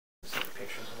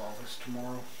office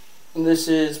tomorrow. This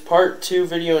is part 2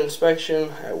 video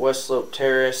inspection at West Slope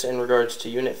Terrace in regards to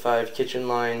Unit 5 kitchen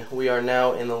line. We are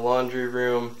now in the laundry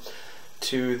room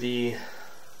to the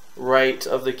right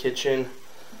of the kitchen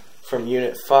from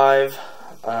Unit 5,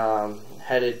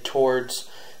 headed towards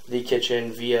the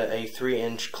kitchen via a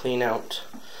 3-inch clean out.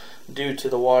 Due to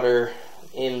the water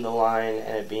in the line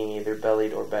and it being either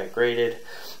bellied or back graded,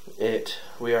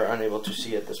 we are unable to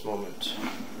see at this moment.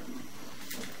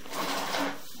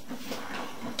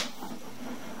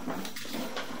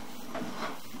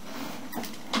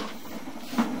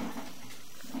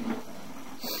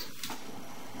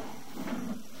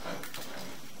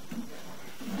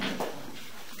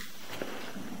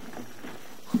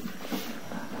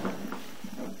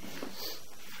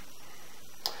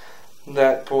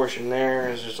 That portion there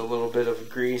is just a little bit of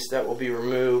grease that will be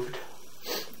removed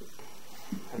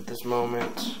at this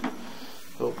moment.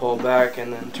 We'll pull back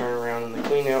and then turn around in the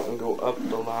clean out and go up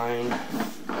the line.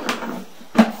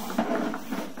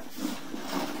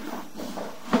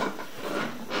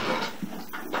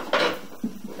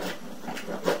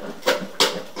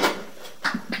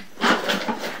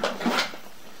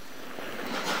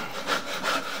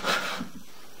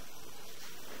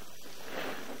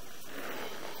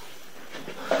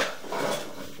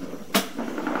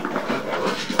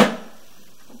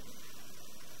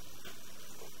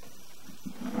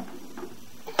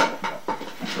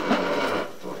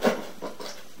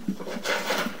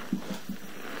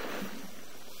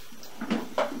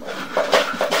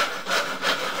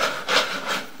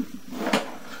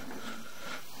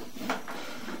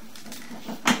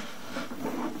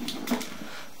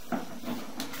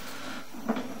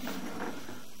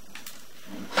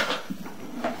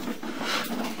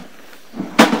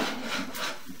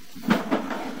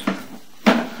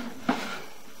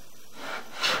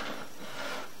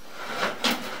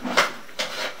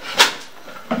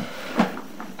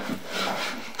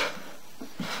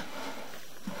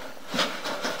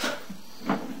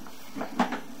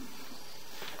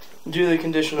 Due to the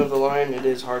condition of the line, it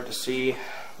is hard to see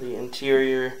the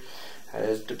interior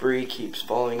as debris keeps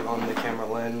falling on the camera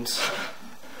lens.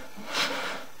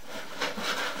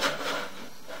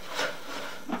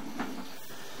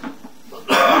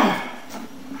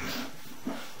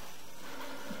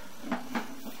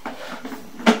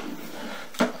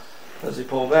 As we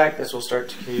pull back, this will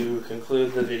start to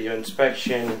conclude the video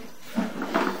inspection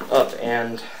up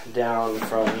and down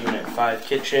from Unit 5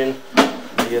 kitchen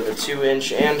via the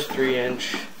 2-inch and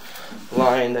 3-inch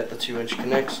line that the 2-inch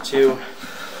connects to.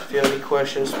 If you have any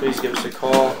questions, please give us a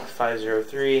call,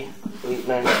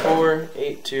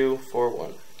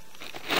 503-894-8241.